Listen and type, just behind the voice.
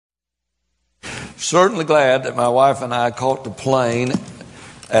Certainly glad that my wife and I caught the plane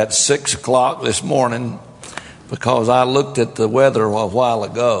at 6 o'clock this morning, because I looked at the weather a while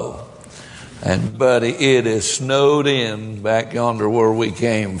ago, and buddy, it is snowed in back yonder where we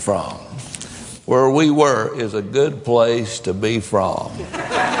came from. Where we were is a good place to be from.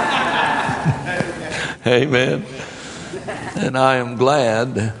 Amen. And I am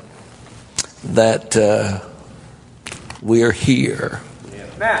glad that we're here.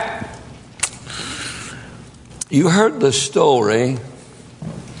 You heard the story,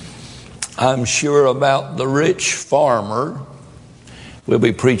 I'm sure, about the rich farmer. We'll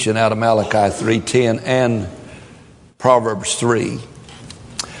be preaching out of Malachi 3:10 and Proverbs 3.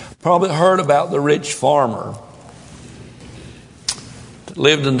 Probably heard about the rich farmer that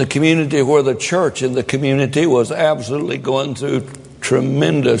lived in the community where the church in the community was absolutely going through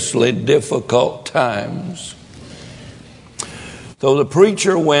tremendously difficult times. So the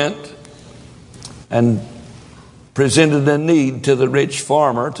preacher went and presented a need to the rich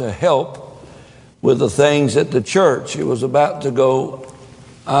farmer to help with the things at the church. It was about to go,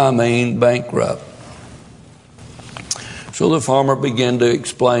 bankrupt. So the farmer began to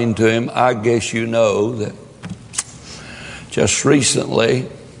explain to him, I guess you know that just recently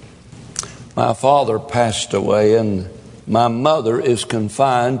my father passed away and my mother is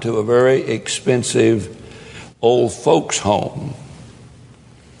confined to a very expensive old folks home.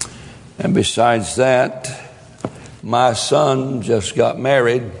 And besides that, my son just got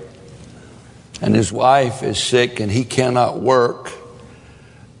married and his wife is sick and he cannot work.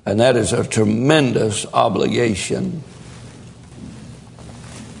 And that is a tremendous obligation.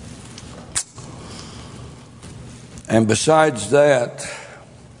 And besides that,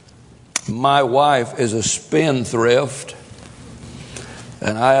 my wife is a spendthrift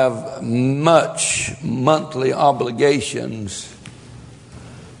and I have much monthly obligations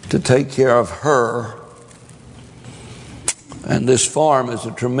to take care of her. And this farm is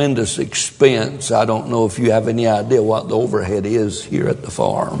a tremendous expense. I don't know if you have any idea what the overhead is here at the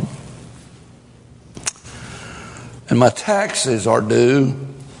farm. And my taxes are due.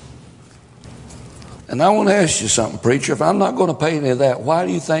 And I want to ask you something, preacher. If I'm not going to pay any of that, why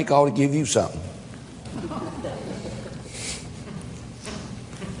do you think I ought to give you something?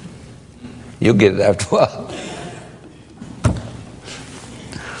 You'll get it after a while.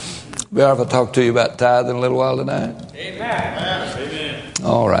 Be all right if I talk to you about tithing a little while tonight? Amen.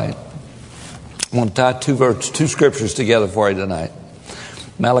 All right. I want to tie two scriptures together for you tonight.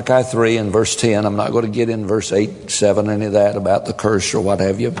 Malachi 3 and verse 10. I'm not going to get in verse 8, 7, any of that about the curse or what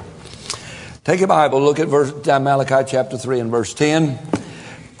have you. Take your Bible, look at Malachi chapter 3 and verse 10.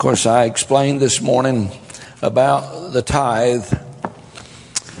 Of course, I explained this morning about the tithe.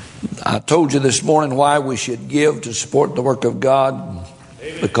 I told you this morning why we should give to support the work of God.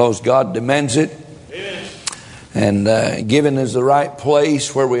 Amen. Because God demands it. Amen. And giving is the right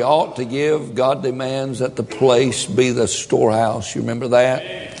place where we ought to give. God demands that the place be the storehouse. You remember that?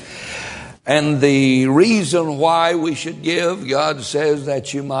 Amen. And the reason why we should give, God says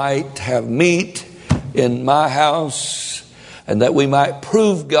that you might have meat in my house and that we might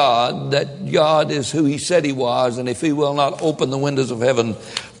prove God that God is who He said He was. And if He will not open the windows of heaven,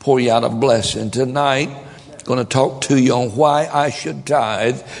 pour you out a blessing. Tonight, I'm going to talk to you on why I should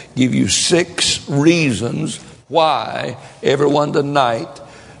tithe. Give you 6 reasons why everyone tonight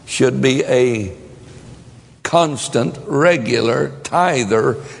should be a constant, regular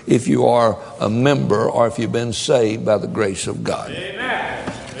tither if you are a member or if you've been saved by the grace of God.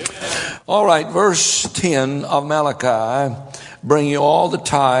 Amen. All right, verse 10 of Malachi, bring you all the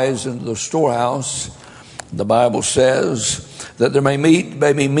tithes into the storehouse. The Bible says that there may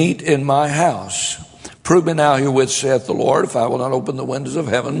be meat in my house. Prove me now herewith, saith the Lord, if I will not open the windows of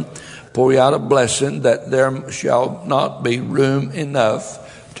heaven, pour you out a blessing, that there shall not be room enough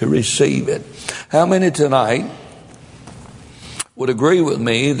to receive it. How many tonight would agree with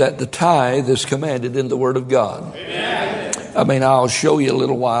me that the tithe is commanded in the Word of God? Amen. I'll show you a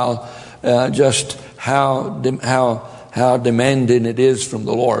little while just how demanding it is from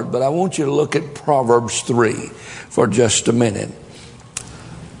the Lord. But I want you to look at Proverbs 3 for just a minute.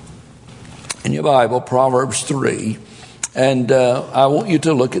 In your Bible, Proverbs 3. And I want you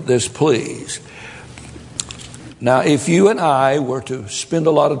to look at this, please. Now, if you and I were to spend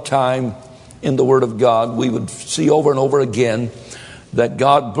a lot of time in the Word of God, we would see over and over again that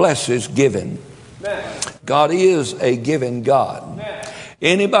God blesses giving. God is a giving God.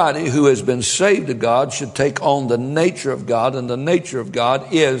 Anybody who has been saved to God should take on the nature of God, and the nature of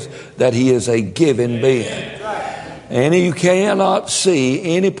God is that He is a giving being. And you cannot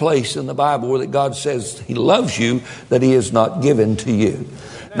see any place in the Bible where that God says He loves you that He is not given to you.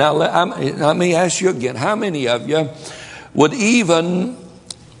 Now, let me ask you again. How many of you would even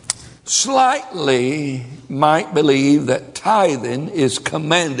slightly might believe that tithing is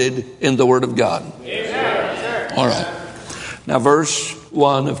commanded in the Word of God? Yes, all right. Now, verse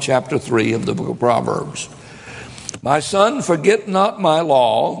 1 of chapter 3 of the book of Proverbs. My son, forget not my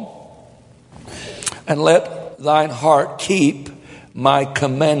law, and let thine heart keep my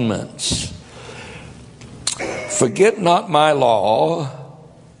commandments. Forget not my law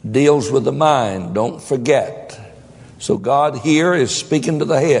deals with the mind. Don't forget. So God here is speaking to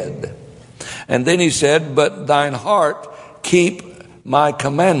the head. And then he said, but thine heart keep my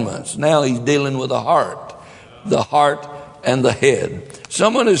commandments. Now he's dealing with the heart and the head.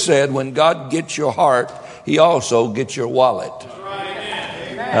 Someone has said, when God gets your heart, he also gets your wallet.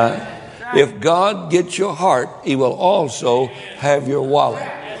 If God gets your heart, he will also have your wallet.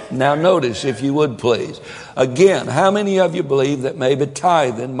 Now notice, if you would please. Again, how many of you believe that maybe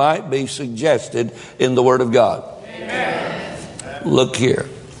tithing might be suggested in the Word of God? Amen. Look here.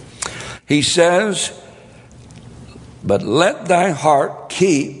 He says, but let thy heart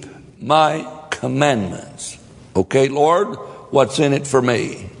keep my commandments. Okay, Lord, what's in it for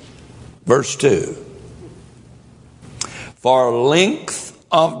me? Verse 2. For length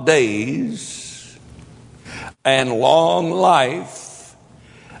of days and long life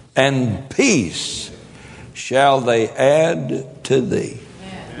and peace shall they add to thee.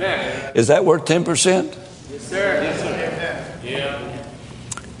 Amen. Is that worth 10%? Yes, sir. Yes, sir. Yeah.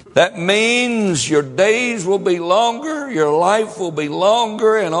 That means your days will be longer, your life will be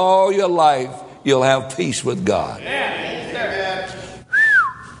longer, and all your life you'll have peace with God. Yes, sir.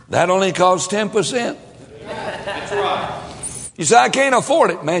 That only costs 10%. That's right. You say, I can't afford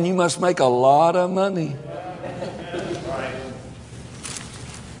it. Man, you must make a lot of money.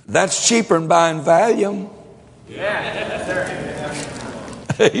 That's cheaper than buying Valium.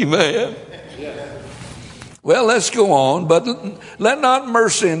 Amen. Well, let's go on. But let not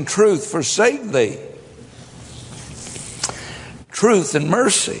mercy and truth forsake thee. Truth and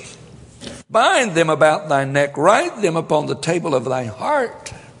mercy. Bind them about thy neck. Write them upon the table of thy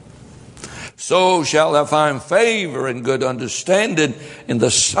heart. So shalt thou find favor and good understanding in the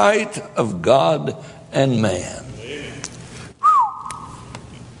sight of God and man.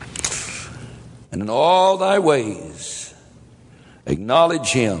 And in all thy ways acknowledge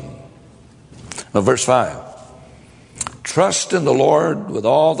him. Now, verse 5. Trust in the Lord with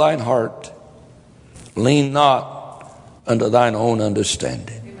all thine heart. Lean not unto thine own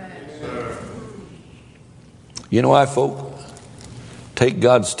understanding. You know why folk take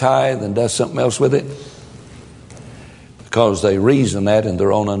God's tithe and does something else with it? Because they reason that in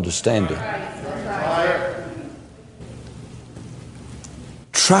their own understanding.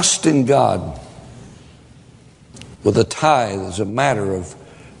 Trust in God with a tithe is a matter of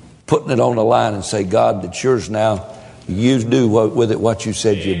putting it on the line and say, God, it's yours now. You do with it what you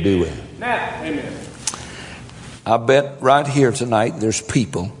said you'd do with it. Amen. I bet right here tonight there's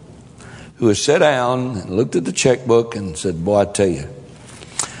people who have sat down and looked at the checkbook and said, boy, I tell you,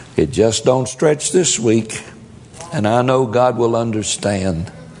 it just don't stretch this week. And I know God will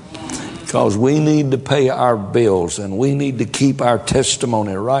understand. Because we need to pay our bills and we need to keep our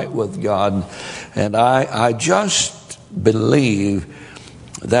testimony right with God. And I just believe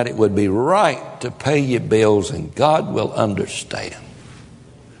that it would be right to pay your bills and God will understand.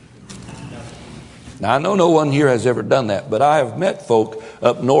 Now, I know no one here has ever done that, but I have met folk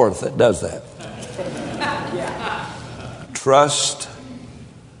up north that does that. Trust.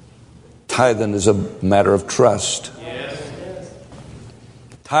 Tithing is a matter of trust.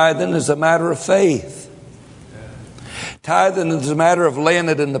 Tithing is a matter of faith. Tithing is a matter of laying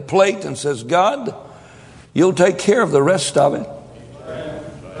it in the plate and says, God, you'll take care of the rest of it.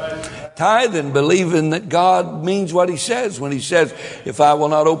 Tithing, believing that God means what he says when he says, if I will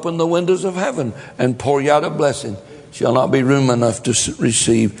not open the windows of heaven and pour you out a blessing, shall not be room enough to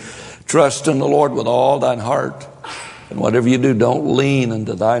receive. Trust in the Lord with all thine heart. And whatever you do, don't lean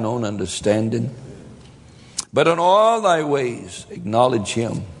unto thine own understanding. But in all thy ways acknowledge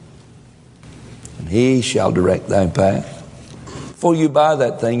him, and he shall direct thy path. Before you buy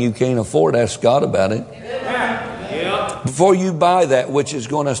that thing you can't afford, ask God about it. Before you buy that which is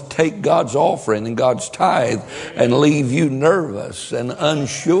going to take God's offering and God's tithe and leave you nervous and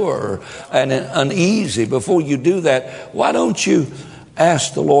unsure and uneasy, before you do that, why don't you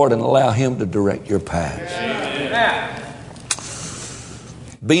ask the Lord and allow him to direct your path?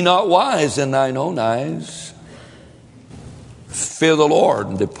 Be not wise in thine own eyes. Fear the Lord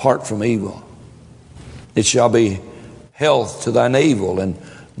and depart from evil. It shall be health to thy navel and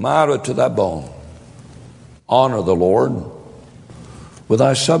marrow to thy bone. Honor the Lord with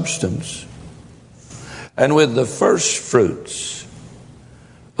thy substance, and with the first fruits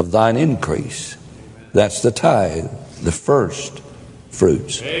of thine increase. That's the tithe, the first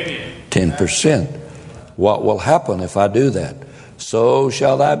fruits. 10%. What will happen if I do that? So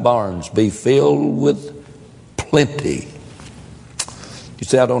shall thy barns be filled with plenty. You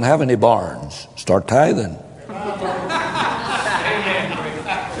say, I don't have any barns. Start tithing.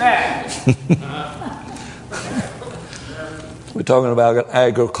 We're talking about an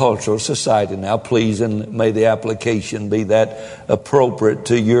agricultural society now. Please, and may the application be that appropriate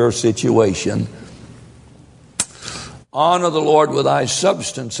to your situation. Honor the Lord with thy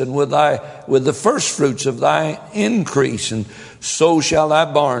substance and with the first fruits of thy increase, and so shall thy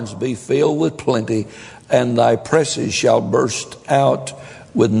barns be filled with plenty, and thy presses shall burst out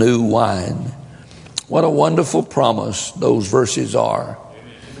with new wine. What a wonderful promise those verses are.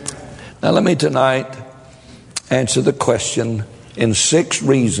 Now let me tonight answer the question in 6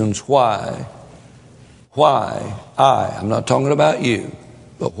 reasons why I'm not talking about you,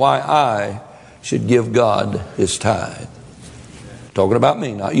 but why I should give God his tithe. Talking about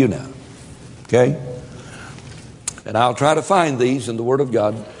me, not you now. Okay? And I'll try to find these in the Word of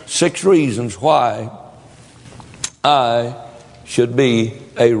God. 6 reasons why I should be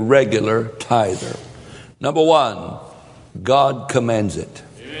a regular tither. Number 1, God commands it.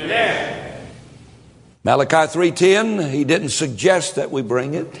 Amen. Malachi 3:10, he didn't suggest that we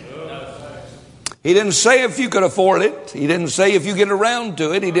bring it. He didn't say if you could afford it. He didn't say if you get around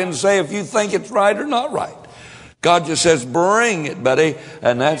to it. He didn't say if you think it's right or not right. God just says, bring it, buddy.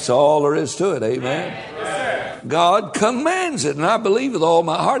 And that's all there is to it. Amen. God commands it. And I believe with all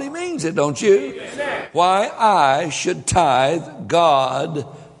my heart he means it, don't you? Why I should tithe, God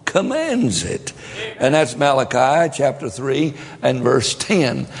commands it. And that's Malachi chapter 3 and verse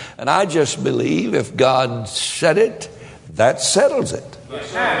 10. And I just believe if God said it, that settles it.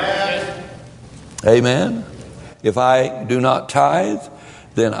 Amen. If I do not tithe,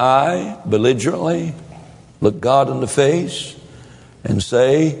 then I belligerently look God in the face and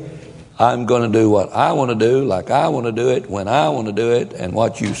say, I'm going to do what I want to do, like I want to do it, when I want to do it, and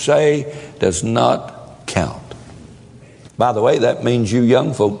what you say does not count. By the way, that means you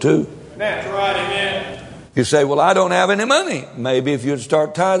young folk too. That's right, amen. You say, well, I don't have any money. Maybe if you'd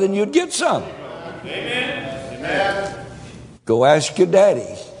start tithing, you'd get some. Amen. Amen. Go ask your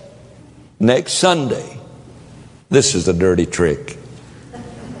daddy next Sunday. This is a dirty trick.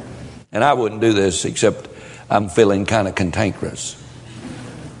 And I wouldn't do this except I'm feeling kind of cantankerous.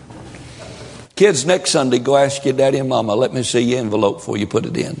 Kids, next Sunday, go ask your daddy and mama, let me see your envelope before you put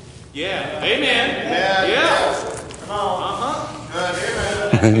it in. Yeah. Amen. Yeah. Come on.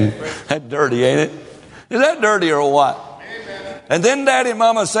 That's dirty, ain't it? Is that dirty or what? Amen. And then daddy and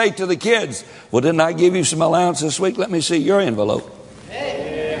mama say to the kids, well, didn't I give you some allowance this week? Let me see your envelope.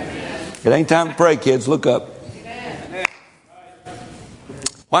 Amen. It ain't time to pray, kids. Look up. Amen.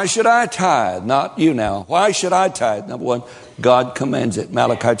 Why should I tithe? Not you now. Why should I tithe? Number 1, God commands it.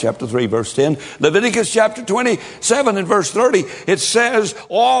 Malachi chapter 3 verse 10. Leviticus chapter 27 and verse 30. It says,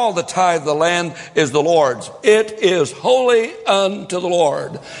 all the tithe of the land is the Lord's. It is holy unto the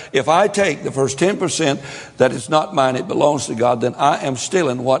Lord. If I take the first 10% that is not mine, it belongs to God, then I am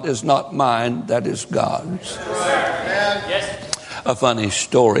stealing what is not mine, that is God's. Yes. A funny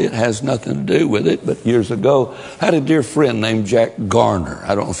story. It has nothing to do with it, but years ago, I had a dear friend named Jack Garner.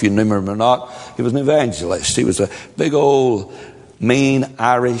 I don't know if you remember him or not. He was an evangelist. He was a big old mean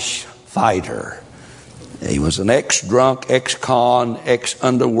Irish fighter. He was an ex-drunk, ex-con,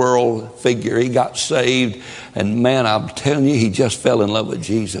 ex-underworld figure. He got saved, and man, I'm telling you, he just fell in love with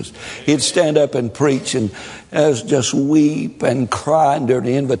Jesus. He'd stand up and preach and just weep and cry, and during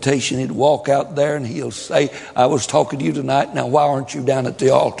the invitation, he'd walk out there and he'll say, I was talking to you tonight, now why aren't you down at the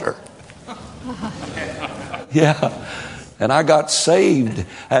altar? Yeah. And I got saved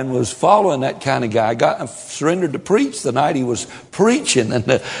and was following that kind of guy. I got surrendered to preach the night he was preaching.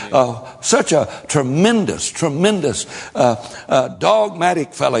 And such a tremendous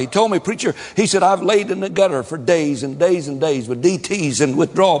dogmatic fellow. He told me, preacher, he said, I've laid in the gutter for days and days and days with DTs and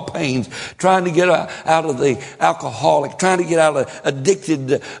withdrawal pains, trying to get out of the alcoholic, trying to get out of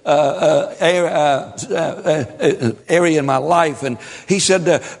addicted area in my life. And he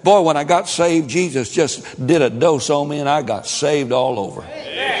said, boy, when I got saved, Jesus just did a dose on me and I got saved all over.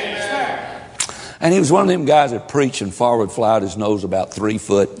 And he was one of them guys that preached and forward fly out his nose about 3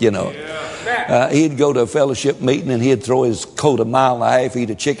 foot, you know. He'd go to a fellowship meeting and he'd throw his coat a mile and a half, eat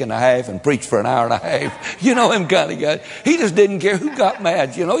a chicken and a half, and preach for an hour and a half. You know him kind of guy. He just didn't care who got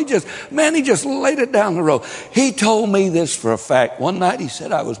mad. You know, he just laid it down the road. He told me this for a fact. One night he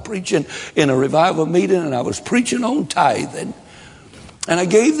said, I was preaching in a revival meeting and I was preaching on tithing. And I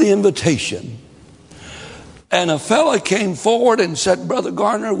gave the invitation. And a fella came forward and said, Brother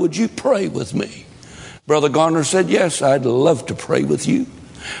Garner, would you pray with me? Brother Garner said, yes, I'd love to pray with you.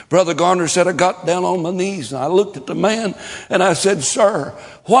 Brother Garner said, I got down on my knees and I looked at the man and I said, sir,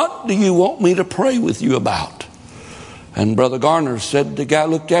 what do you want me to pray with you about? And Brother Garner said, the guy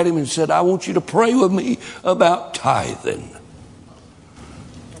looked at him and said, I want you to pray with me about tithing.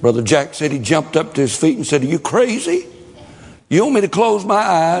 Brother Jack said he jumped up to his feet and said, are you crazy? You want me to close my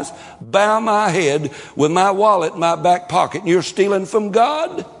eyes, bow my head with my wallet in my back pocket, and you're stealing from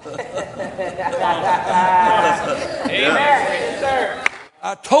God? Amen, sir.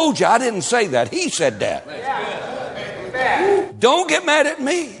 I told you I didn't say that. He said that. Don't get mad at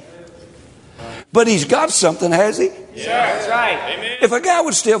me. But he's got something, has he? Yeah, that's right. Amen. If a guy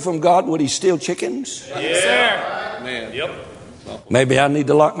would steal from God, would he steal chickens? Yes, sir. Man. Yep. Maybe I need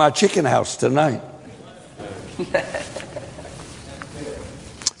to lock my chicken house tonight.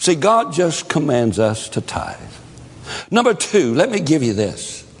 See, God just commands us to tithe. Number two, let me give you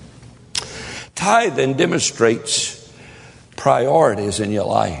this. Tithing demonstrates priorities in your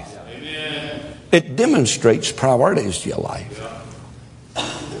life. Amen. It demonstrates priorities to your life.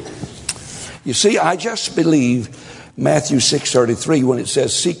 You see, I just believe Matthew 6:33 when it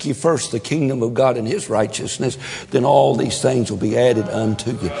says, seek ye first the kingdom of God and his righteousness, then all these things will be added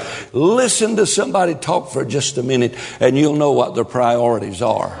unto you. Listen to somebody talk for just a minute and you'll know what their priorities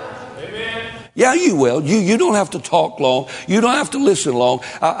are. Yeah, you will. You don't have to talk long. You don't have to listen long.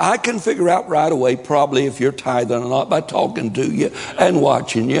 I can figure out right away probably if you're tithing or not by talking to you and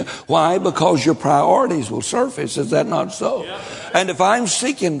watching you. Why? Because your priorities will surface. Is that not so? Yeah. And if I'm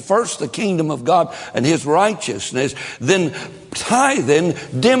seeking first the kingdom of God and his righteousness, then tithing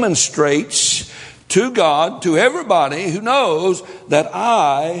demonstrates to God, to everybody who knows that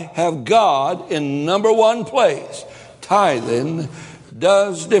I have God in number one place. Tithing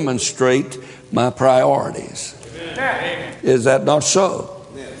does demonstrate my priorities. Amen. Is that not so?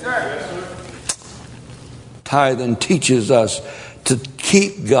 Yes. Tithing teaches us to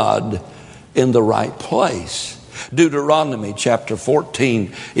keep God in the right place. Deuteronomy chapter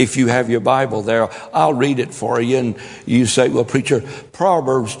 14. If you have your Bible there, I'll read it for you. And you say, well, preacher,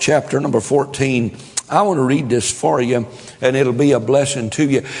 Proverbs chapter number 14. I want to read this for you and it'll be a blessing to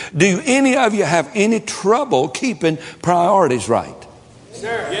you. Do any of you have any trouble keeping priorities right?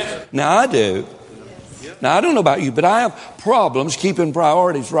 Sir. Yes. Now I do. Now I don't know about you, but I have problems keeping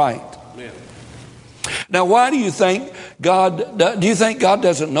priorities right. Now why do you think God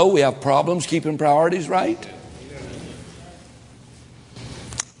doesn't know we have problems keeping priorities right?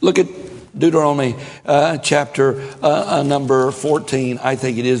 Look at Deuteronomy chapter number 14, I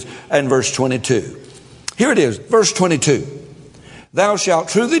think it is, and verse 22. Here it is, verse 22. Thou shalt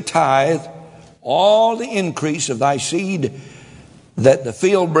truly tithe all the increase of thy seed that the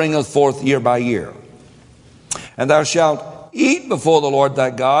field bringeth forth year by year. And thou shalt eat before the Lord thy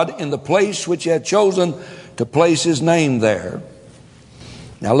God in the place which he hath chosen to place his name there.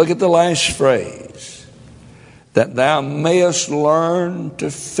 Now look at the last phrase. That thou mayest learn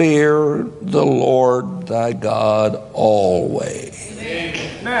to fear the Lord thy God always.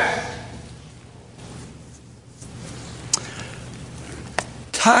 Amen.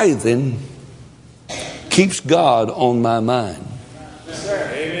 Tithing keeps God on my mind.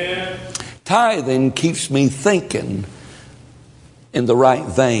 Amen. Tithing keeps me thinking in the right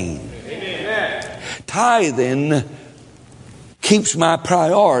vein. Amen. Tithing keeps my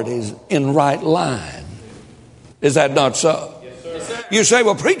priorities in right line. Is that not so? Yes, sir. You say,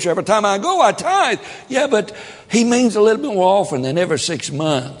 well, preacher, every time I go, I tithe. Yeah, but he means a little bit more often than every 6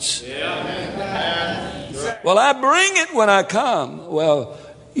 months. Yeah. Well, I bring it when I come. Well,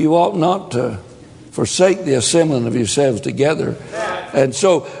 you ought not to forsake the assembling of yourselves together. And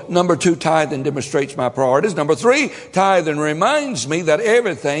so, number 2, tithing demonstrates my priorities. Number 3, tithing reminds me that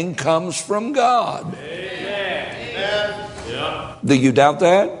everything comes from God. Amen. Yeah. Do you doubt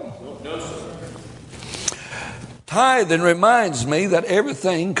that? No, sir. Tithing reminds me that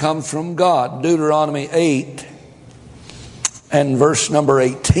everything comes from God. Deuteronomy 8 and verse number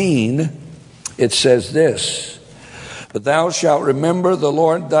 18, it says this. But thou shalt remember the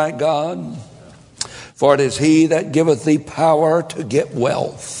Lord thy God, for it is he that giveth thee power to get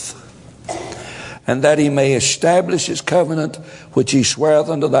wealth, and that he may establish his covenant, which he sweareth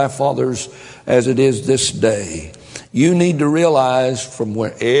unto thy fathers, as it is this day. You need to realize from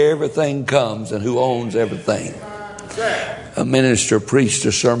where everything comes and who owns everything. A minister preached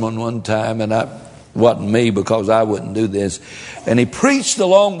a sermon one time, and it wasn't me because I wouldn't do this. And he preached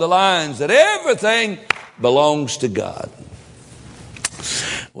along the lines that everything belongs to God.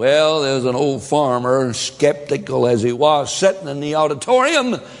 Well, there was an old farmer, skeptical as he was, sitting in the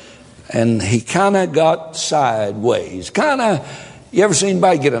auditorium, and he kind of got sideways. You ever seen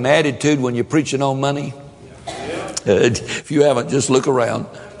anybody get an attitude when you're preaching on money? If you haven't, just look around.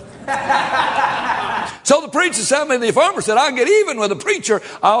 So the preacher said, the farmer said, I'll get even with the preacher.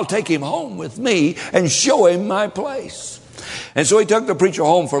 I'll take him home with me and show him my place. And so he took the preacher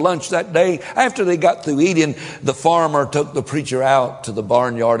home for lunch that day. After they got through eating, the farmer took the preacher out to the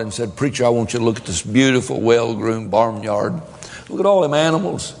barnyard and said, Preacher, I want you to look at this beautiful, well-groomed barnyard. Look at all them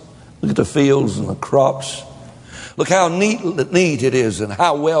animals. Look at the fields and the crops. Look how neat it is and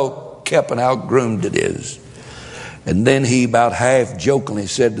how well kept and how groomed it is. And then he about half jokingly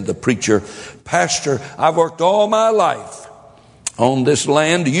said to the preacher, Pastor, I've worked all my life on this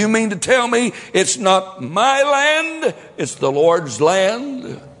land. Do you mean to tell me it's not my land? It's the Lord's land?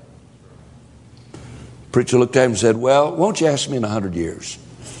 The preacher looked at him and said, Well, won't you ask me in 100 years?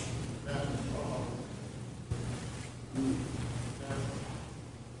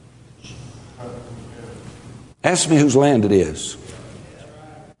 Ask me whose land it is.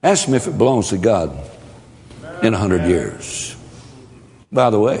 Ask me if it belongs to God in 100 years. By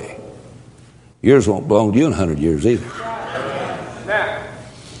the way, yours won't belong to you in 100 years either.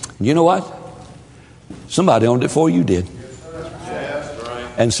 You know what? Somebody owned it before you did.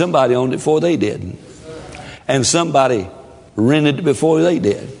 And somebody owned it before they did. And somebody rented it before they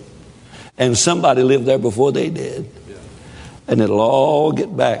did. And somebody lived there before they did. And it'll all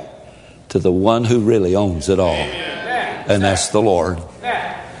get back to the one who really owns it all. And that's the Lord.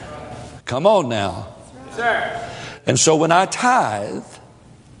 Come on now. And so when I tithe,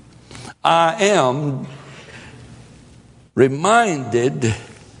 I am reminded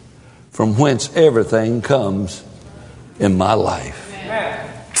from whence everything comes in my life.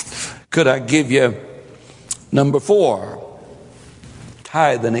 Could I give you number 4?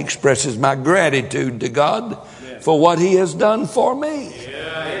 Tithing expresses my gratitude to God for what He has done for me.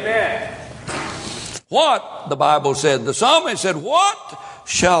 What, the Bible said, the psalmist said, what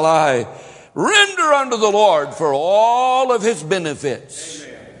shall I render unto the Lord for all of His benefits?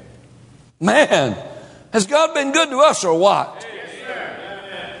 Man, has God been good to us or what?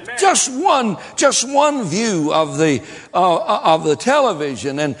 Just one view of the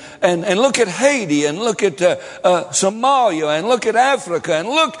television, and look at Haiti, and look at Somalia, and look at Africa, and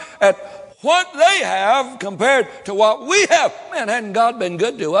look at what they have compared to what we have. Man, hasn't God been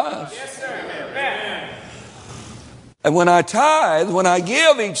good to us? Yes, sir. And when I tithe, when I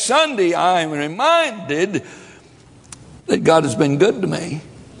give each Sunday, I am reminded that God has been good to me.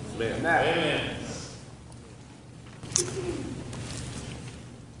 Amen.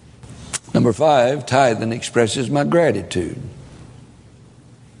 Number 5, tithing expresses my gratitude.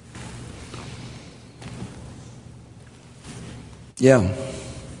 Yeah.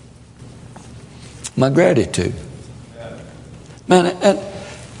 My gratitude. Man,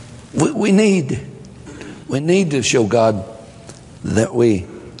 we need to show God that we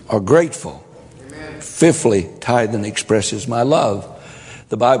are grateful. Amen. 5thly, tithing expresses my love.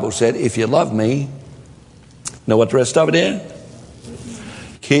 The Bible said, if you love me, know what the rest of it is?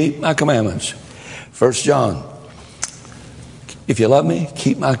 Keep my commandments. 1 John, if you love me,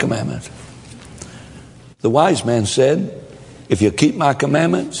 keep my commandments. The wise man said, if you keep my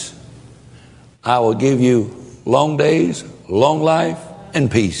commandments, I will give you long days, long life,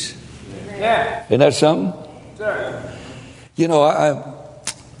 and peace. Yeah. Isn't that something? Sure. You know,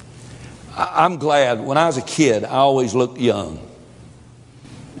 I'm glad. When I was a kid, I always looked young.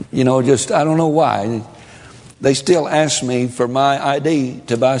 You know, just, I don't know why. They still ask me for my ID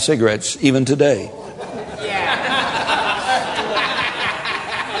to buy cigarettes, even today. Yeah.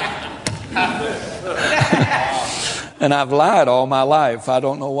 And I've lied all my life. I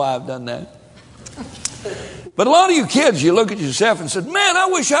don't know why I've done that. But a lot of you kids, you look at yourself and said, man, I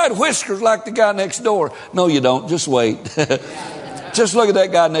wish I had whiskers like the guy next door. No, you don't. Just wait. Just look at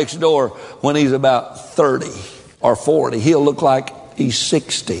that guy next door when he's about 30 or 40. He'll look like he's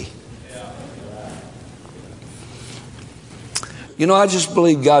 60. You know, I just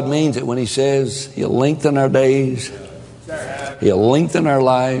believe God means it when He says He'll lengthen our days, He'll lengthen our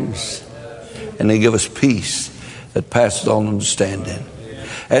lives, and He'll give us peace that passes all understanding.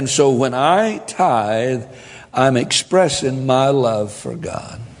 And so when I tithe, I'm expressing my love for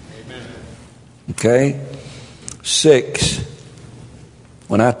God. Okay? 6,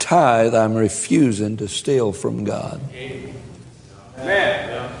 when I tithe, I'm refusing to steal from God. Amen.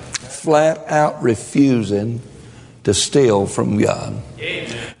 Flat out refusing to steal from God.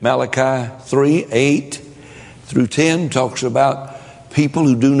 Amen. Malachi 3:8-10 talks about people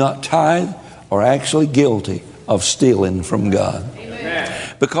who do not tithe are actually guilty of stealing from God. Amen.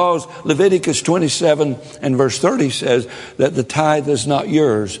 Because Leviticus 27 and verse 30 says that the tithe is not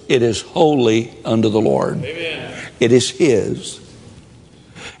yours. It is holy unto the Lord. Amen. It is His.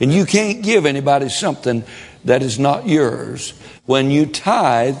 And you can't give anybody something that is not yours. When you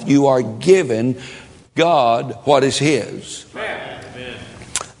tithe, you are giving God what is His. Amen.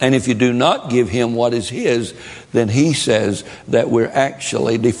 And if you do not give Him what is His, then He says that we're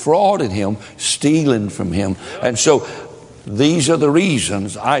actually defrauding Him, stealing from Him. And so these are the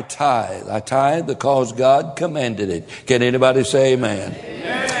reasons I tithe. I tithe because God commanded it. Can anybody say amen?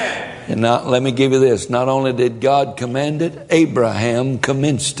 Amen. And now let me give you this. Not only did God command it, Abraham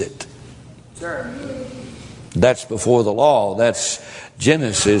commenced it. Sure. That's before the law. That's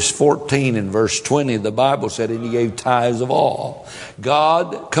Genesis 14 and verse 20. The Bible said, and He gave tithes of all.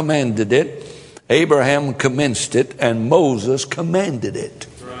 God commanded it. Abraham commenced it, and Moses commanded it.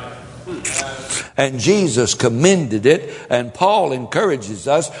 And Jesus commended it, and Paul encourages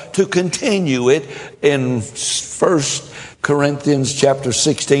us to continue it in 1 Corinthians chapter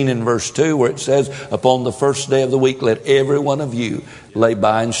 16 and verse 2, where it says, upon the first day of the week, let every one of you lay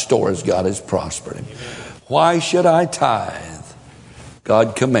by in store as God has prospered him. Why should I tithe?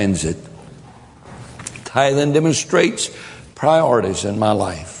 God commends it. Tithing demonstrates priorities in my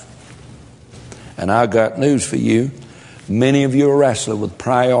life. And I've got news for you. Many of you are wrestling with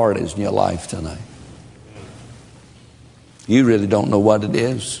priorities in your life tonight. You really don't know what it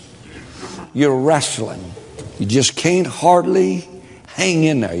is. You're wrestling. You just can't hardly hang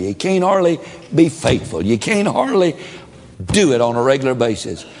in there. You can't hardly be faithful. You can't hardly do it on a regular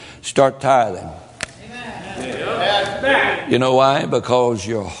basis. Start tithing. You know why? Because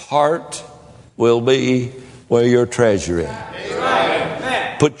your heart will be where your treasure is.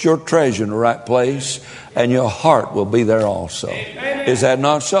 Put your treasure in the right place, and your heart will be there also. Is that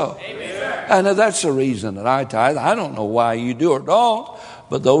not so? And that's the reason that I tithe. I don't know why you do or don't,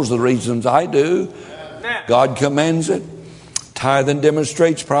 but those are the reasons I do. God commends it. Tithing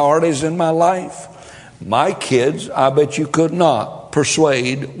demonstrates priorities in my life. My kids, I bet you could not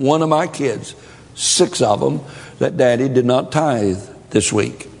persuade one of my kids, 6 of them, that Daddy did not tithe this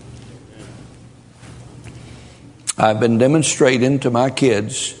week. I've been demonstrating to my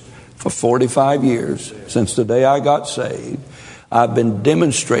kids for 45 years, since the day I got saved. I've been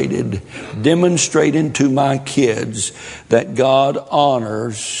demonstrating to my kids that God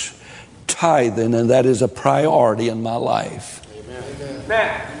honors tithing, and that is a priority in my life.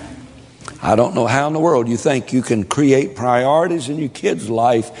 Amen. I don't know how in the world you think you can create priorities in your kids'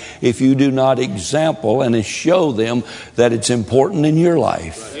 life if you do not example and show them that it's important in your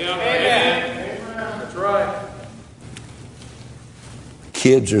life. Amen. That's right.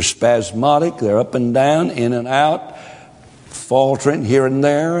 Kids are spasmodic. They're up and down, in and out, faltering here and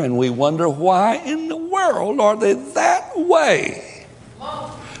there, and we wonder why in the world are they that way?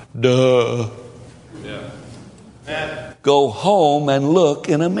 Duh. Yeah. Go home and look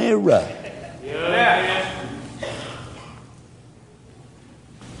in a mirror. Yeah.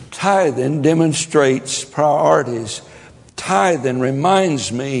 Tithing demonstrates priorities. Tithing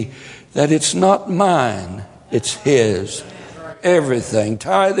reminds me that it's not mine, it's His. Everything.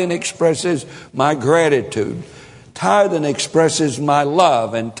 Tithing expresses my gratitude. Tithing expresses my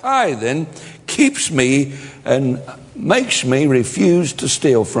love. And tithing keeps me and makes me refuse to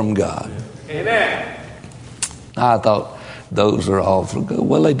steal from God. Amen. I thought those are awful good.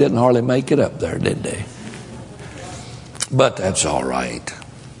 Well, they didn't hardly make it up there, did they? But that's all right.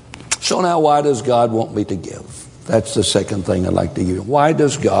 So now, why does God want me to give? That's the second thing I'd like to give you. Why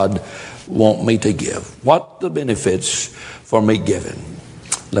does God want me to give? What the benefits for me giving?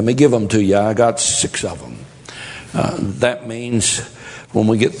 Let me give them to you. I got 6 of them. That means when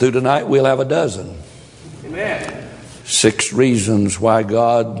we get through tonight, we'll have a dozen. Amen. 6 reasons why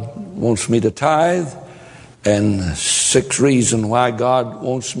God wants me to tithe, and 6 reasons why God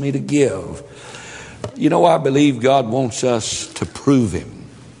wants me to give. You know, I believe God wants us to prove Him.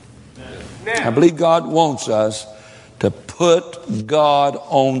 I believe God wants us to put God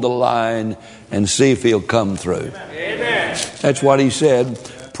on the line and see if He'll come through. Amen. That's what He said.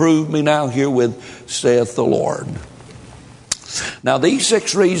 Prove me now herewith, saith the Lord. Now, these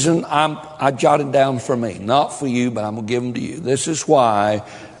 6 reasons I jotted down for me, not for you, but I'm going to give them to you. This is why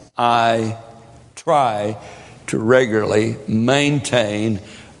I try to regularly maintain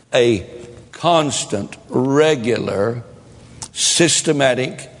a constant, regular,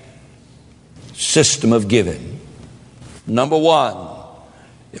 systematic system of giving. Number 1,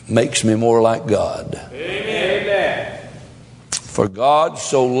 it makes me more like God. Amen. For God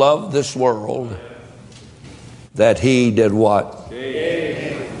so loved this world that He did what?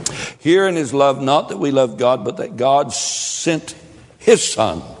 Amen. Here in His love, not that we love God, but that God sent His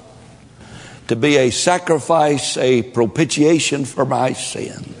Son, to be a sacrifice, a propitiation for my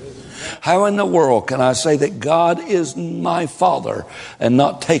sin. How in the world can I say that God is my Father and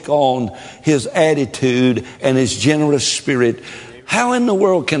not take on His attitude and His generous spirit? How in the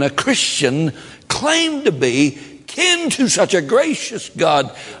world can a Christian claim to be kin to such a gracious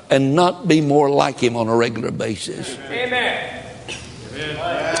God and not be more like Him on a regular basis? Amen.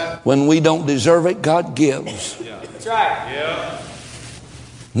 When we don't deserve it, God gives. That's right. Yeah.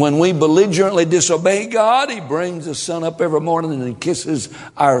 When we belligerently disobey God, He brings the sun up every morning and He kisses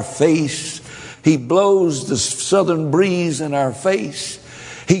our face. He blows the southern breeze in our face.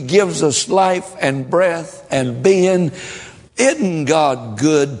 He gives us life and breath and being. Isn't God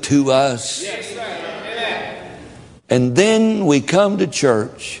good to us? Yes, sir. Amen. And then we come to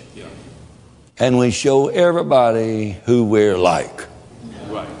church and we show everybody who we're like.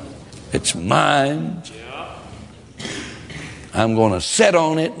 Right. It's mine. I'm going to sit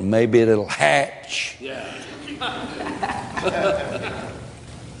on it and maybe it'll hatch. Yeah.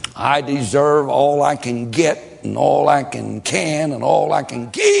 I deserve all I can get and all I can and all I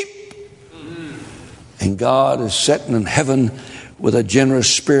can keep. And God is sitting in heaven with a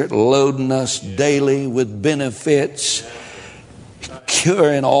generous spirit, loading us daily with benefits,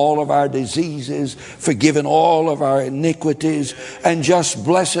 curing all of our diseases, forgiving all of our iniquities, and just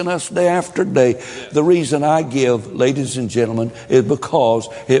blessing us day after day. The reason I give, ladies and gentlemen, is because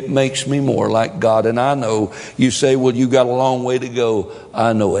it makes me more like God. And I know you say, well, you got a long way to go.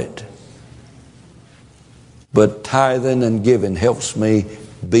 I know it. But tithing and giving helps me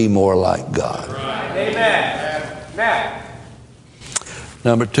be more like God. Amen. Amen.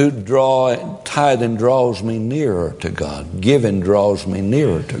 Number two, tithing draws me nearer to God. Giving draws me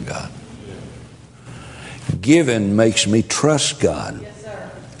nearer to God. Giving makes me trust God. Yes,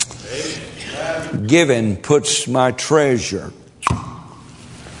 sir. Giving puts my treasure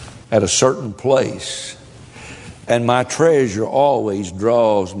at a certain place. And my treasure always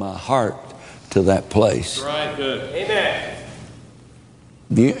draws my heart to that place. Right, good. Amen.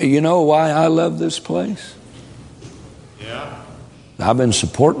 You know why I love this place? Yeah. I've been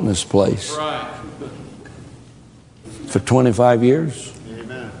supporting this place Right. for 25 years.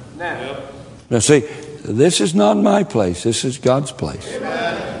 Amen. Now. Now see, this is not my place. This is God's place.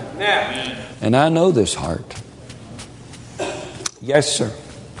 Amen. Now. And I know this heart. Yes, sir.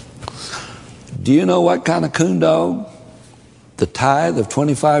 Do you know what kind of coon dog the tithe of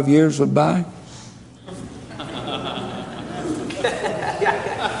 25 years would buy?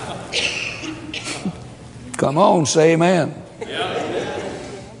 Come on, say amen.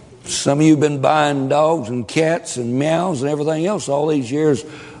 Some of you have been buying dogs and cats and meows and everything else all these years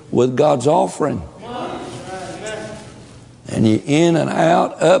with God's offering. And you're in and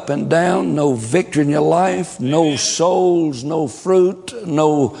out, up and down, no victory in your life, no souls, no fruit,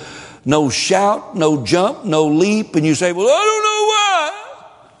 no shout, no jump, no leap. And you say, well, I don't know why.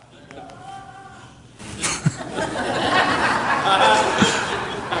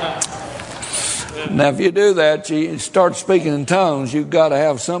 Now, if you do that, you start speaking in tongues, you've got to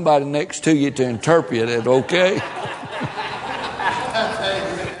have somebody next to you to interpret it, okay?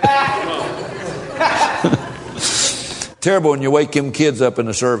 Terrible when you wake them kids up in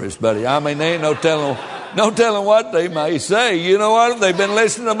the service, buddy. I mean, they ain't no telling what they may say. You know what? If they've been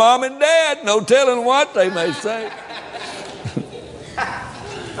listening to mom and dad, no telling what they may say.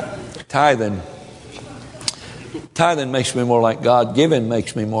 Tithing makes me more like God. Giving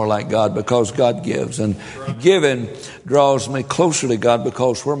makes me more like God because God gives. And giving draws me closer to God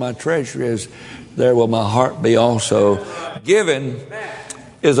because where my treasure is, there will my heart be also. Giving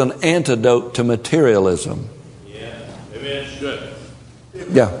is an antidote to materialism.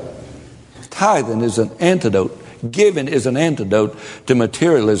 Yeah. Tithing is an antidote. Giving is an antidote to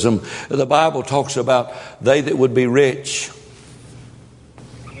materialism. The Bible talks about they that would be rich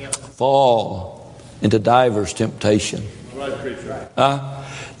fall into divers temptation.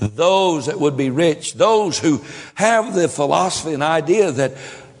 Those that would be rich, those who have the philosophy and idea that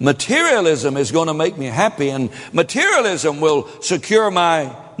materialism is going to make me happy and materialism will secure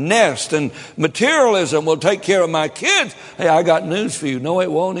my nest and materialism will take care of my kids. Hey, I got news for you. No,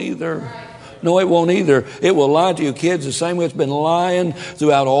 it won't either. No, it won't either. It will lie to you kids the same way it's been lying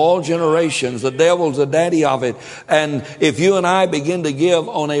throughout all generations. The devil's the daddy of it. And if you and I begin to give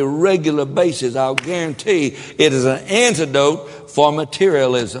on a regular basis, I'll guarantee it is an antidote for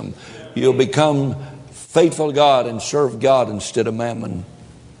materialism. You'll become faithful to God and serve God instead of mammon.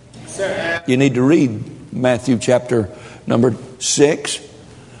 You need to read Matthew chapter number 6.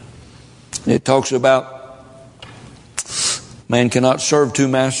 It talks about man cannot serve two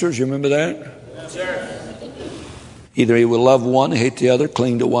masters. You remember that? Yes, sir. Either he will love one, hate the other,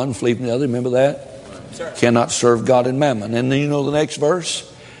 cling to one, flee from the other. Remember that? Sir. Cannot serve God and mammon. And then you know the next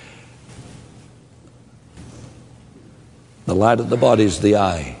verse? The light of the body is the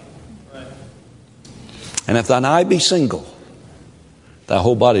eye. And if thine eye be single, thy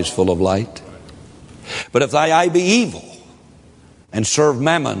whole body is full of light. But if thy eye be evil, and serve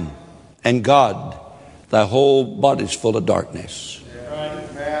mammon and God, thy whole body is full of darkness.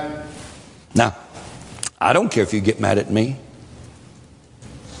 Amen. Now, I don't care if you get mad at me.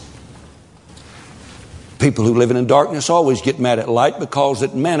 People who live in darkness always get mad at light because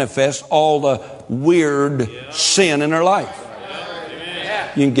it manifests all the weird sin in their life.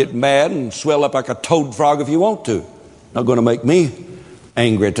 You can get mad and swell up like a toad frog if you want to. Not going to make me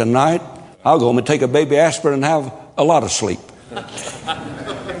angry tonight. I'll go home and take a baby aspirin and have a lot of sleep.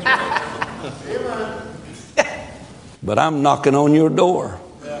 But I'm knocking on your door.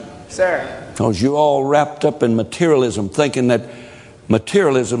 Sir. Because you're all wrapped up in materialism, thinking that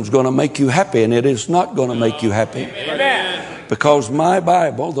materialism is going to make you happy, and it is not going to make you happy. Amen. Because my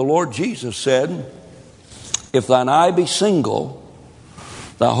Bible, the Lord Jesus said, if thine eye be single,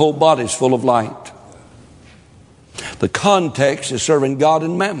 thy whole body is full of light. The context is serving God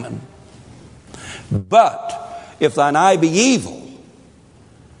and mammon. But if thine eye be evil,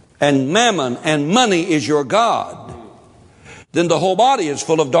 and mammon and money is your God, then the whole body is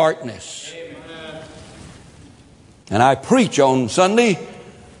full of darkness. Amen. And I preach on Sunday,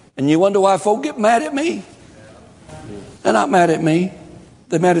 and you wonder why folk get mad at me. They're not mad at me.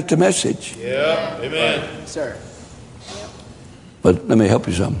 They're mad at the message. Yeah. Amen. Sir. But let me help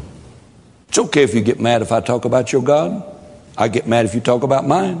you some. It's okay if you get mad if I talk about your God. I get mad if you talk about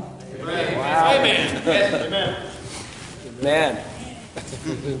mine. Amen. Wow. Amen. Amen.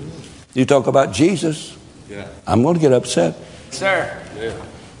 You talk about Jesus, I'm going to get upset. Sir. Yeah.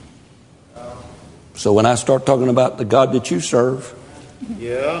 So when I start talking about the God that you serve,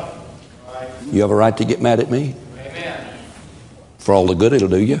 Yeah. you have a right to get mad at me. Amen. For all the good it'll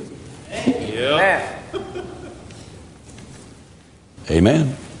do you. Yeah.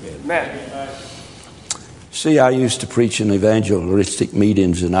 Amen. Amen. See, I used to preach in evangelistic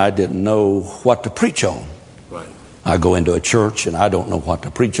meetings, and I didn't know what to preach on. Right. I go into a church and I don't know what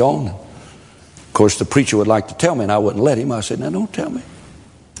to preach on. Of course, the preacher would like to tell me, and I wouldn't let him. I said, "Now, don't tell me."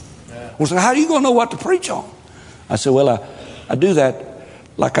 Well, so how are you going to know what to preach on? I said, "Well, I do that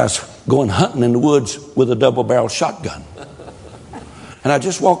like I was going hunting in the woods with a double-barrel shotgun. And I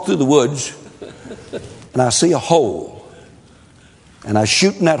just walk through the woods, and I see a hole, and I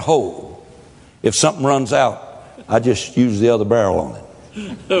shoot in that hole. If something runs out, I just use the other barrel on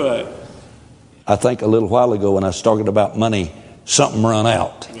it." All right. I think a little while ago when I started about money, something run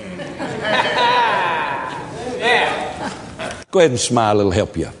out. Go ahead and smile, it'll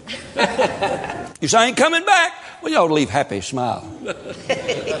help you. You say, "I ain't coming back." Well, you ought to leave happy, smile.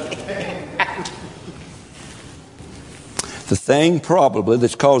 The thing probably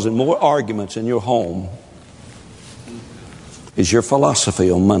that's causing more arguments in your home is your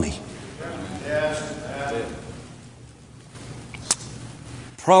philosophy on money.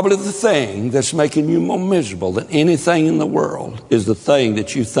 Probably the thing that's making you more miserable than anything in the world is the thing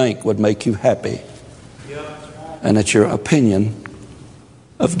that you think would make you happy. And it's your opinion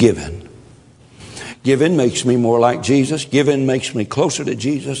of giving. Giving makes me more like Jesus. Giving makes me closer to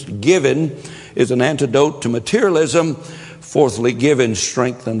Jesus. Giving is an antidote to materialism. Fourthly, giving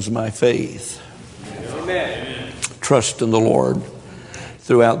strengthens my faith. Amen. Trust in the Lord.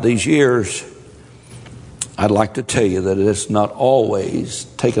 Throughout these years, I'd like to tell you that it's not always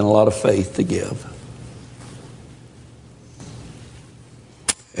taken a lot of faith to give.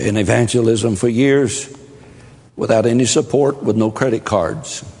 In evangelism for years, without any support, with no credit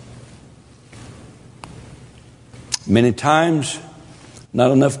cards. Many times,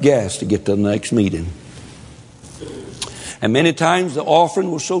 not enough gas to get to the next meeting. And many times the offering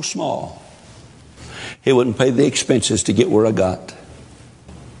was so small, it wouldn't pay the expenses to get where I got.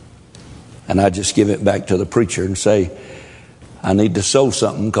 And I just give it back to the preacher and say, "I need to sow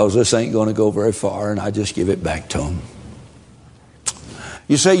something because this ain't going to go very far," and I just give it back to him.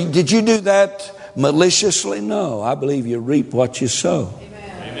 You say, "Did you do that maliciously?" No, I believe you reap what you sow.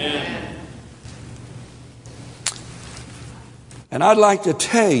 Amen. And I'd like to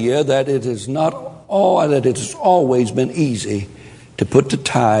tell you that it is not all that it has always been easy to put the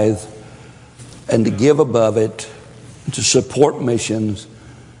tithe and to give above it, and to support missions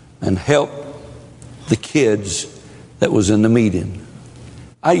and help the kids that was in the meeting.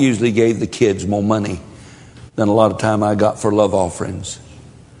 I usually gave the kids more money than a lot of time I got for love offerings.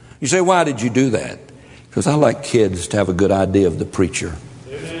 You say, "Why did you do that?" Because I like kids to have a good idea of the preacher.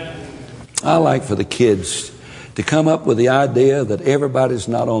 I like for the kids to come up with the idea that everybody's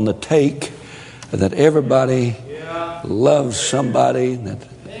not on the take, that everybody loves somebody, that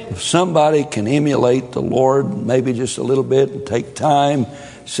if somebody can emulate the Lord maybe just a little bit and take time,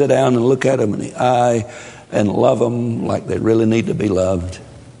 sit down and look at them in the eye and love them like they really need to be loved.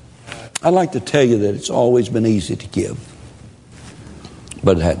 I'd like to tell you that it's always been easy to give,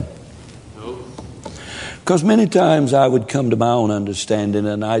 but it hadn't. Because many times I would come to my own understanding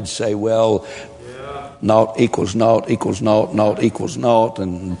and I'd say, well, naught equals naught equals naught, naught equals naught,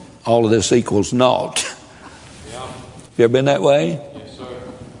 and all of this equals naught. You ever been that way? Yes, sir.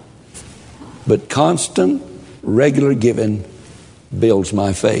 But constant, regular giving builds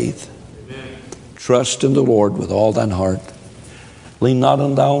my faith. Amen. Trust in the Lord with all thine heart. Lean not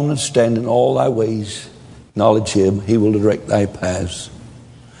on thy own understanding, all thy ways. Acknowledge him, he will direct thy paths.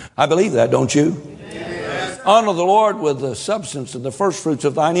 I believe that, don't you? Honor the Lord with the substance and the first fruits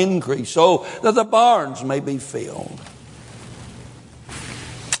of thine increase, so that the barns may be filled.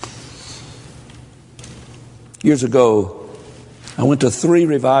 Years ago, I went to 3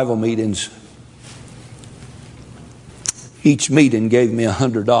 revival meetings. Each meeting gave me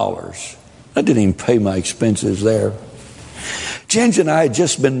 $100. I didn't even pay my expenses there. Ginger and I had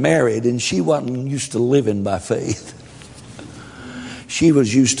just been married, and she wasn't used to living by faith. She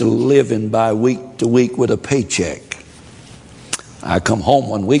was used to living by week to week with a paycheck. I come home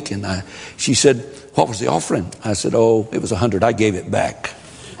one week and she said, what was the offering? I said, oh, it was $100. I gave it back.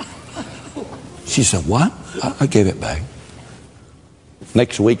 She said, what? I gave it back.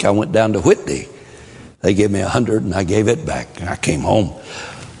 Next week I went down to Whitney. They gave me $100 and I gave it back. I came home.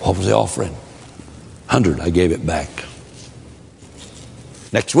 What was the offering? $100. I gave it back.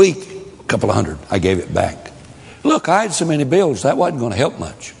 Next week, a couple of $100. I gave it back. Look, I had so many bills, that wasn't going to help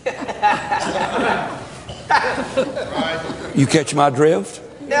much. You catch my drift?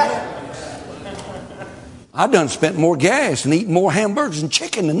 I done spent more gas and eaten more hamburgers and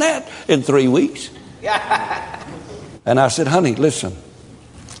chicken than that in 3 weeks. And I said, honey, listen,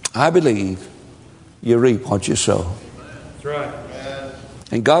 I believe you reap what you sow. That's right.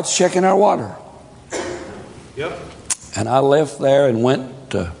 And God's checking our water. Yep. And I left there and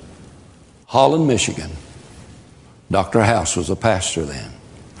went to Holland, Michigan. Dr. House was a pastor then.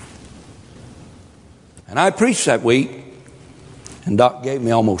 And I preached that week, and Doc gave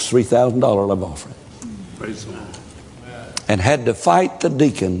me almost $3,000 love offering. Praise the Lord. And had to fight the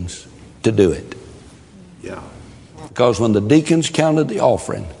deacons to do it. Yeah. Because when the deacons counted the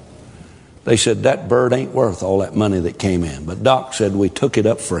offering, they said that bird ain't worth all that money that came in. But Doc said we took it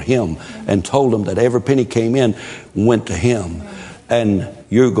up for him and told him that every penny came in went to him. And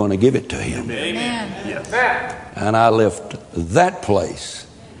you're going to give it to him. Amen. Yes. And I left that place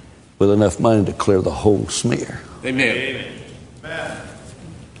with enough money to clear the whole smear. Amen.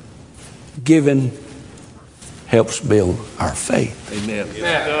 Giving helps build our faith. Amen. Yes,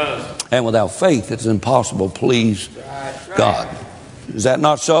 it does. And without faith, it's impossible to please God. Is that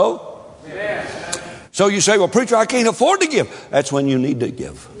not so? Amen. So you say, well, preacher, I can't afford to give. That's when you need to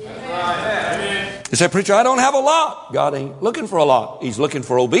give. Amen. You say, preacher, I don't have a lot. God ain't looking for a lot. He's looking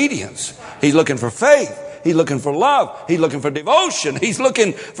for obedience. He's looking for faith. He's looking for love. He's looking for devotion. He's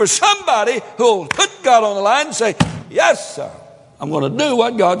looking for somebody who'll put God on the line and say, yes, sir, I'm going to do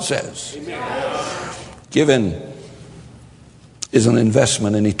what God says. Amen. Giving is an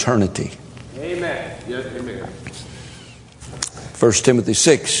investment in eternity. Amen. Yes, amen. 1 Timothy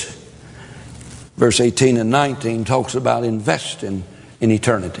 6, verse 18 and 19 talks about investing in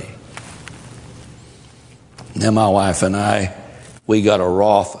eternity. Now, my wife and I, we got a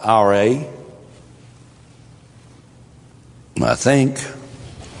Roth IRA. I think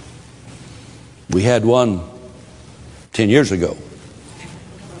we had one 10 years ago.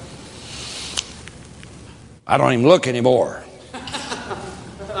 I don't even look anymore.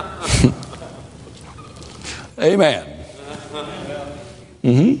 Amen.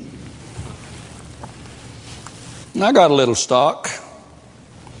 I got a little stock,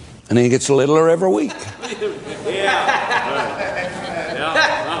 and it gets littler every week.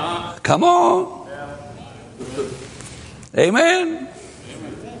 Come on. Amen.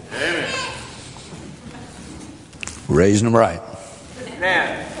 Amen. Raising them right.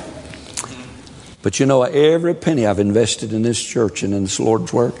 Amen. But you know, every penny I've invested in this church and in this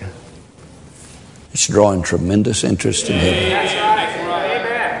Lord's work, it's drawing tremendous interest in heaven. That's right.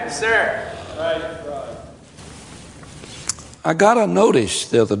 Amen. Sir. Right. I got a notice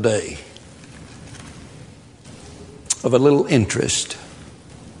the other day of a little interest.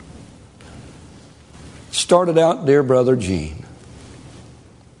 Started out, dear Brother Gene,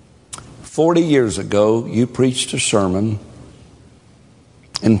 40 years ago, you preached a sermon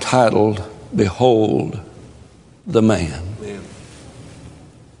entitled, Behold the man.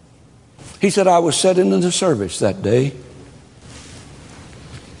 He said, I was sitting in the service that day,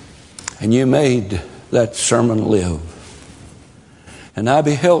 and you made that sermon live. And I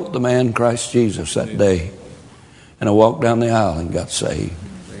beheld the man Christ Jesus that day, and I walked down the aisle and got saved.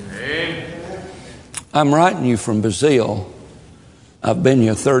 I'm writing you from Brazil. I've been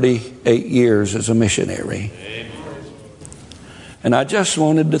here 38 years as a missionary. And I just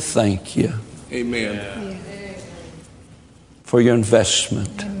wanted to thank you. Amen. For your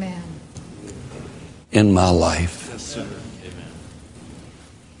investment in my life. Yes, sir.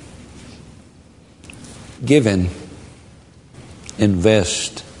 Giving,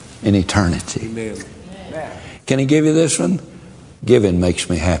 invest in eternity. Amen. Can he give you this one? Giving makes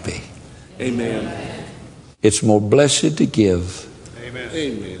me happy. Amen. It's more blessed to give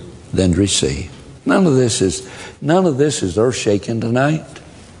than to receive. None of this is earth-shaking tonight.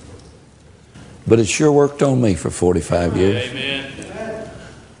 But it sure worked on me for 45 years. Amen.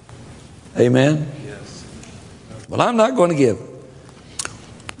 Amen? Yes. Well, I'm not going to give.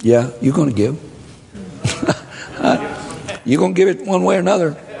 Yeah, you're going to give. You're going to give it one way or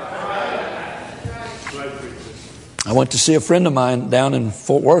another. I went to see a friend of mine down in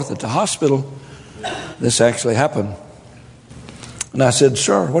Fort Worth at the hospital. This actually happened. And I said,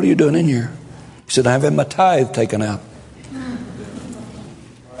 sir, what are you doing in here? He said, I'm having my tithe taken out.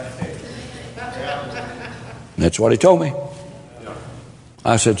 That's what he told me.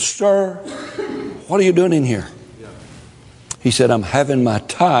 I said, sir, what are you doing in here? He said, I'm having my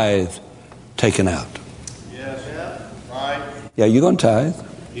tithe taken out. Yeah, you going to tithe?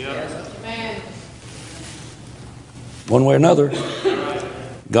 One way or another,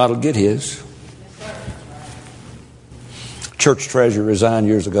 God will get his. Church treasurer resigned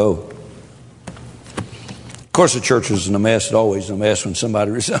years ago. Of course, the church is in a mess. It's always in a mess when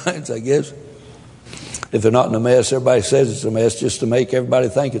somebody resigns, I guess. If they're not in a mess, everybody says it's a mess just to make everybody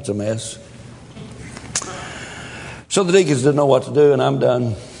think it's a mess. So the deacons didn't know what to do, and I'm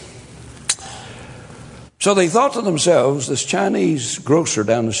done. So they thought to themselves, this Chinese grocer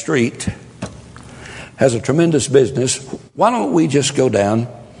down the street has a tremendous business. Why don't we just go down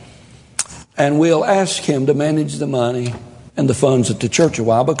and we'll ask him to manage the money and the funds at the church a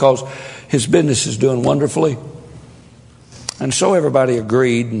while, because his business is doing wonderfully. And so everybody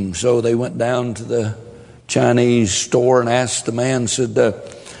agreed, and so they went down to the Chinese store and asked the man, said,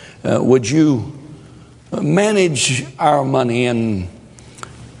 would you manage our money and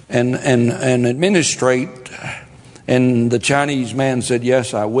administrate? And the Chinese man said,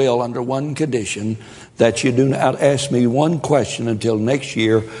 yes, I will, under one condition, that you do not ask me one question until next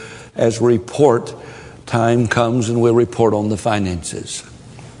year as report time comes, and we'll report on the finances.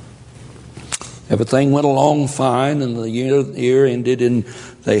 Everything went along fine, and the year ended, and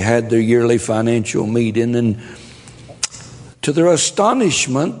they had their yearly financial meeting. And to their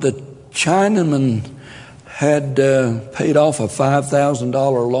astonishment, the Chinaman had paid off a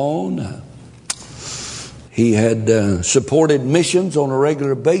 $5,000 loan. He had supported missions on a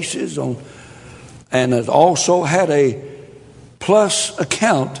regular basis, and it also had a plus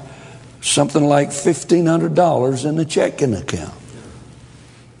account, something like $1,500 in the checking account.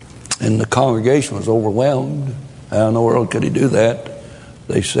 And the congregation was overwhelmed. How in the world could he do that?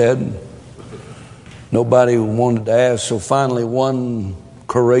 They said. Nobody wanted to ask. So finally one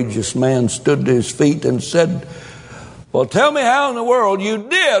courageous man stood to his feet and said, well, tell me how in the world you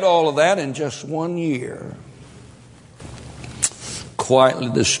did all of that in just 1 year. Quietly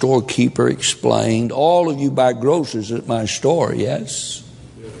the storekeeper explained, all of you buy groceries at my store, yes?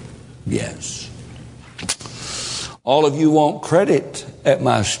 Yes. All of you want credit at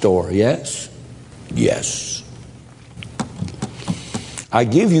my store, yes? Yes. I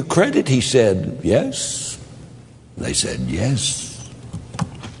give you credit, he said, yes? They said, yes.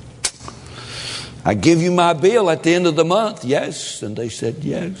 I give you my bill at the end of the month, yes? And they said,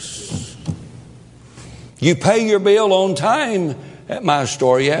 yes. You pay your bill on time at my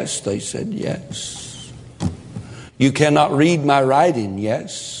store, yes? They said, yes. You cannot read my writing,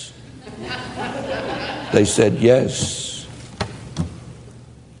 yes? They said, yes.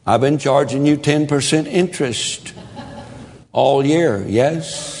 I've been charging you 10% interest all year,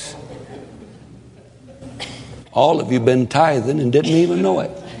 yes? All of you been tithing and didn't even know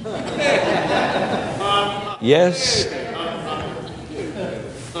it. Yes?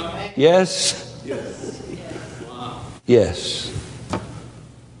 Yes? Yes.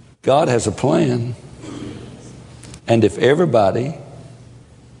 God has a plan. And if everybody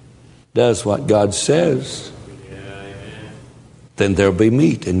does what God says, then there'll be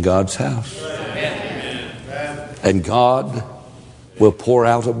meat in God's house. And God will pour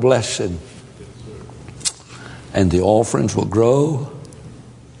out a blessing. And the offerings will grow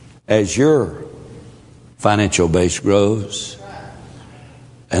as your financial base grows.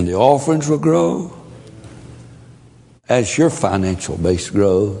 And the offerings will grow as your financial base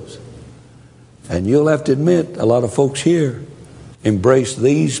grows. And you'll have to admit, a lot of folks here embrace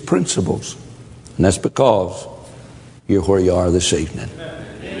these principles. And that's because you're where you are this evening.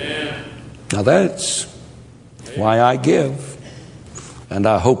 Amen. Now that's why I give. And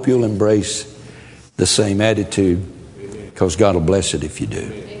I hope you'll embrace the same attitude, because God will bless it if you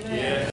do.